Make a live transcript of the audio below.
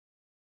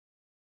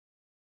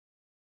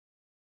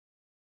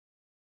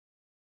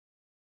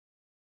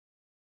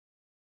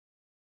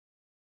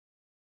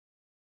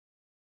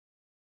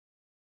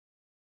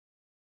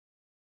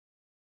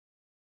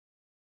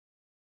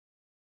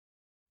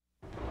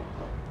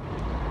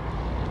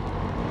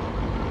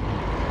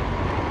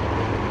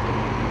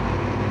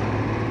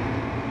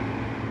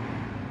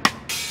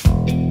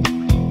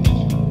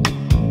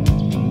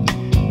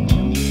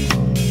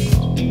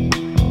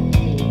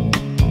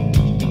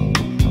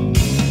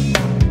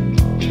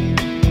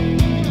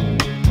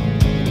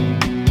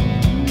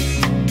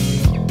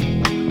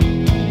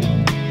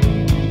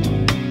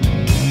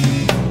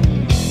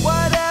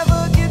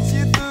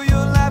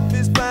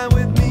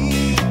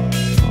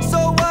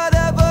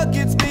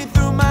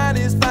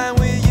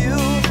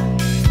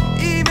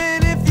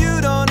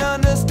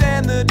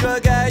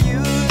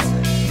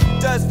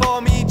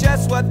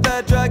what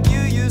the drug you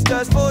use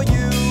does for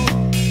you.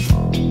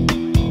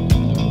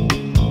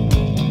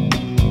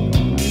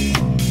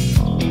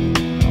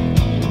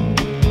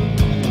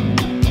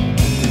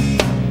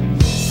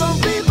 Some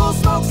people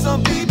smoke,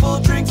 some people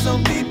drink,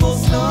 some people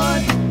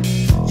snort.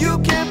 You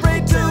can't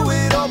pray to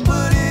it or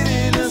put it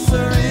in a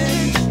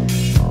syringe.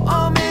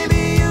 Or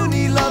maybe you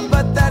need love,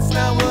 but that's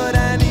not what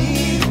I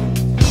need.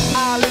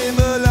 I live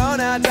alone,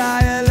 I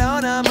die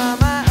alone, I'm on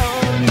my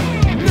own.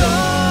 No,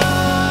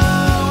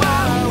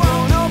 I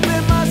won't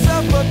open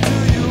myself up to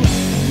you.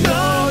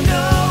 No,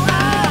 no,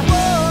 I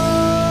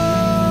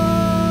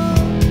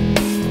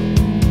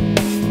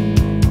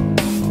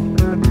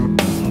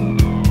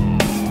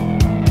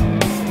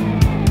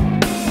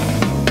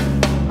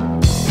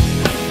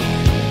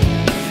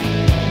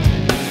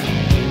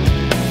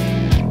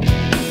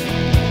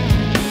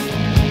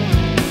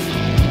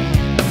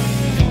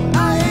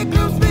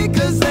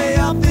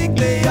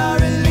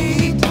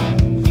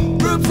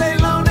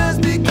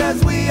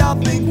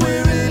think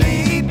we're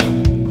elite.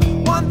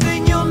 One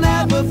thing you'll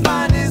never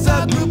find is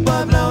a group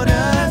of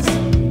loners.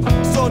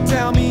 So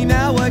tell me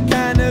now, what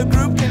kind of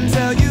group can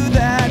tell you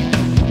that?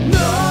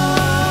 No,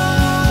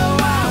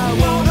 I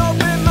won't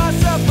open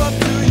myself up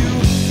to you.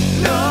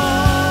 No,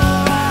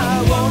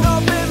 I won't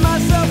open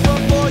myself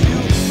up for you.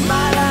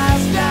 My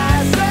last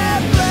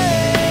asset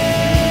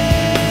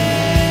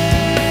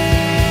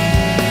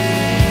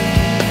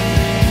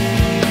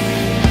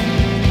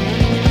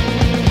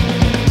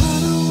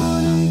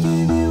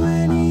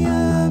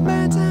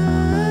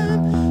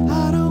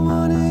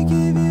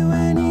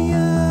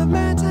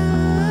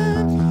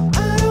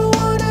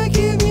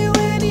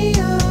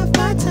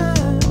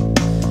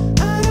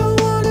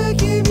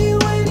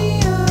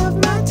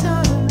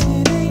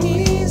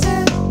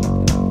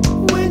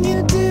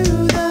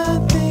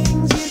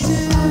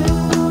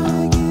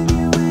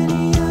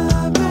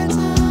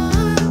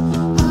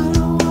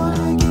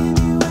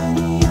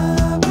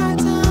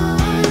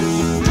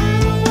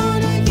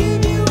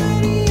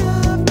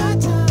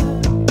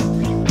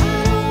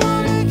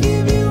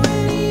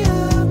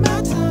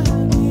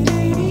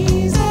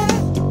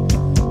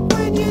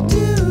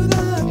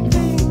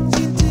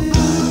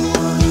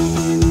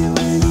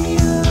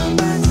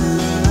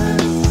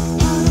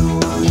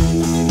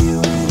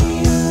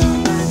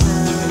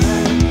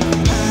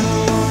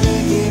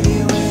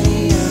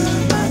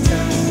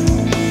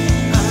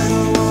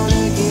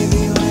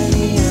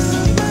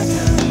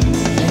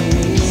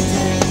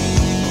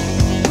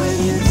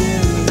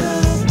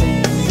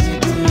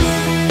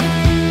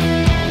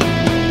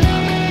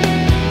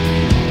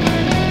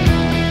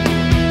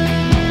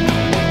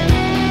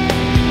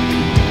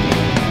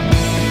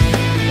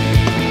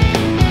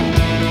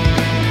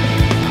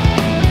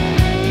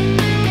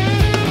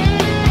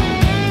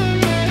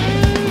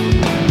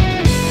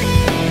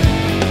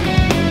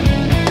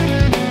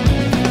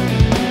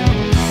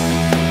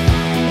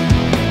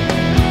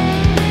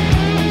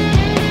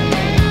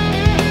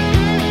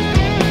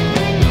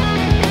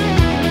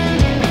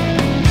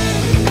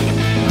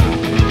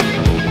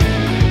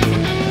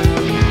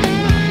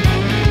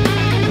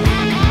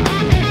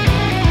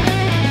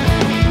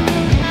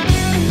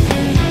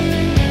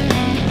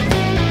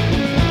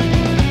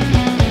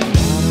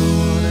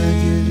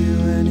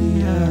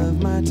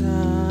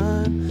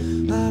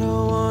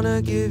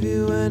give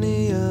you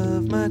any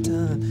of my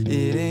time.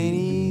 It ain't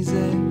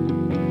easy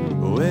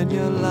when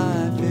your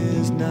life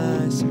is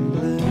nice and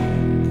blessed.